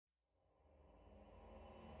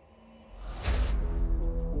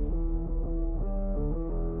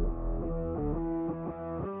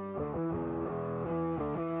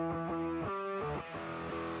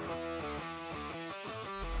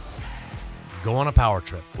Go on a power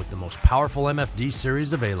trip with the most powerful MFD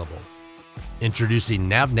series available. Introducing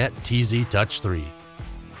NavNet TZtouch3.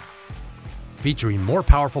 Featuring more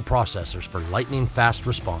powerful processors for lightning-fast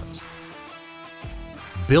response.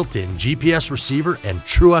 Built-in GPS receiver and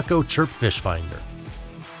True Echo Chirp fish finder.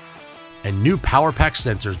 And new power pack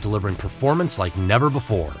sensors delivering performance like never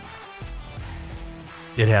before.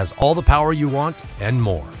 It has all the power you want and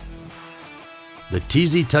more. The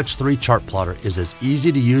TZtouch3 Chartplotter is as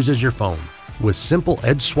easy to use as your phone, with simple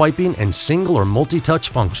edge swiping and single or multi-touch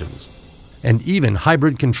functions, and even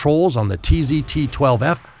hybrid controls on the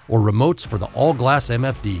TZT12F or remotes for the all-glass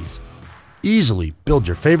MFDs. Easily build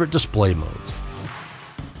your favorite display modes.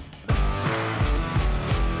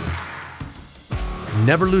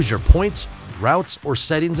 Never lose your points, routes, or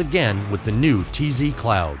settings again with the new TZ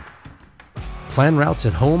Cloud. Plan routes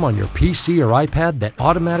at home on your PC or iPad that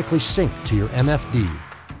automatically sync to your MFD.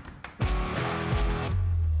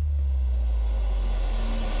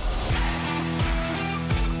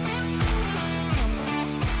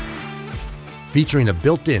 Featuring a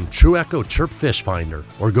built-in True Echo Chirp fish finder,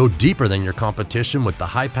 or go deeper than your competition with the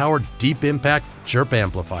high-powered Deep Impact Chirp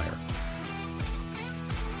amplifier.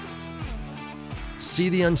 See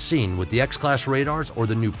the unseen with the X-Class radars or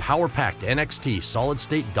the new power-packed NXT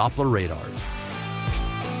solid-state Doppler radars.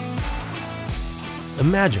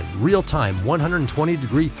 Imagine real-time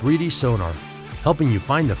 120-degree 3D sonar, helping you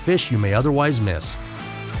find the fish you may otherwise miss.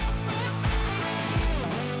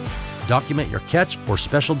 Document your catch or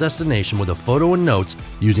special destination with a photo and notes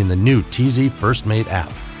using the new TZ First Mate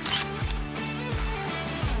app.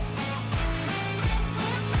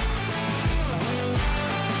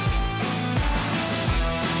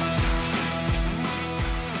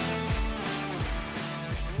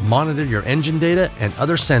 Monitor your engine data and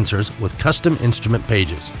other sensors with custom instrument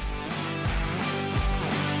pages.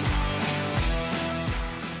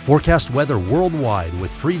 Forecast weather worldwide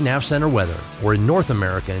with free NavCenter weather, or in North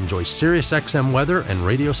America enjoy SiriusXM weather and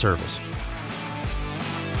radio service.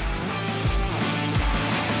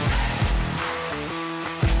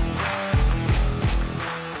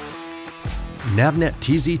 NavNet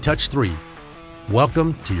TZtouch3.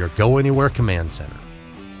 Welcome to your Go Anywhere command center.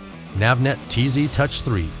 NavNet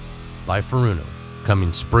TZtouch3 by Furuno,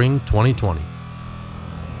 coming spring 2020.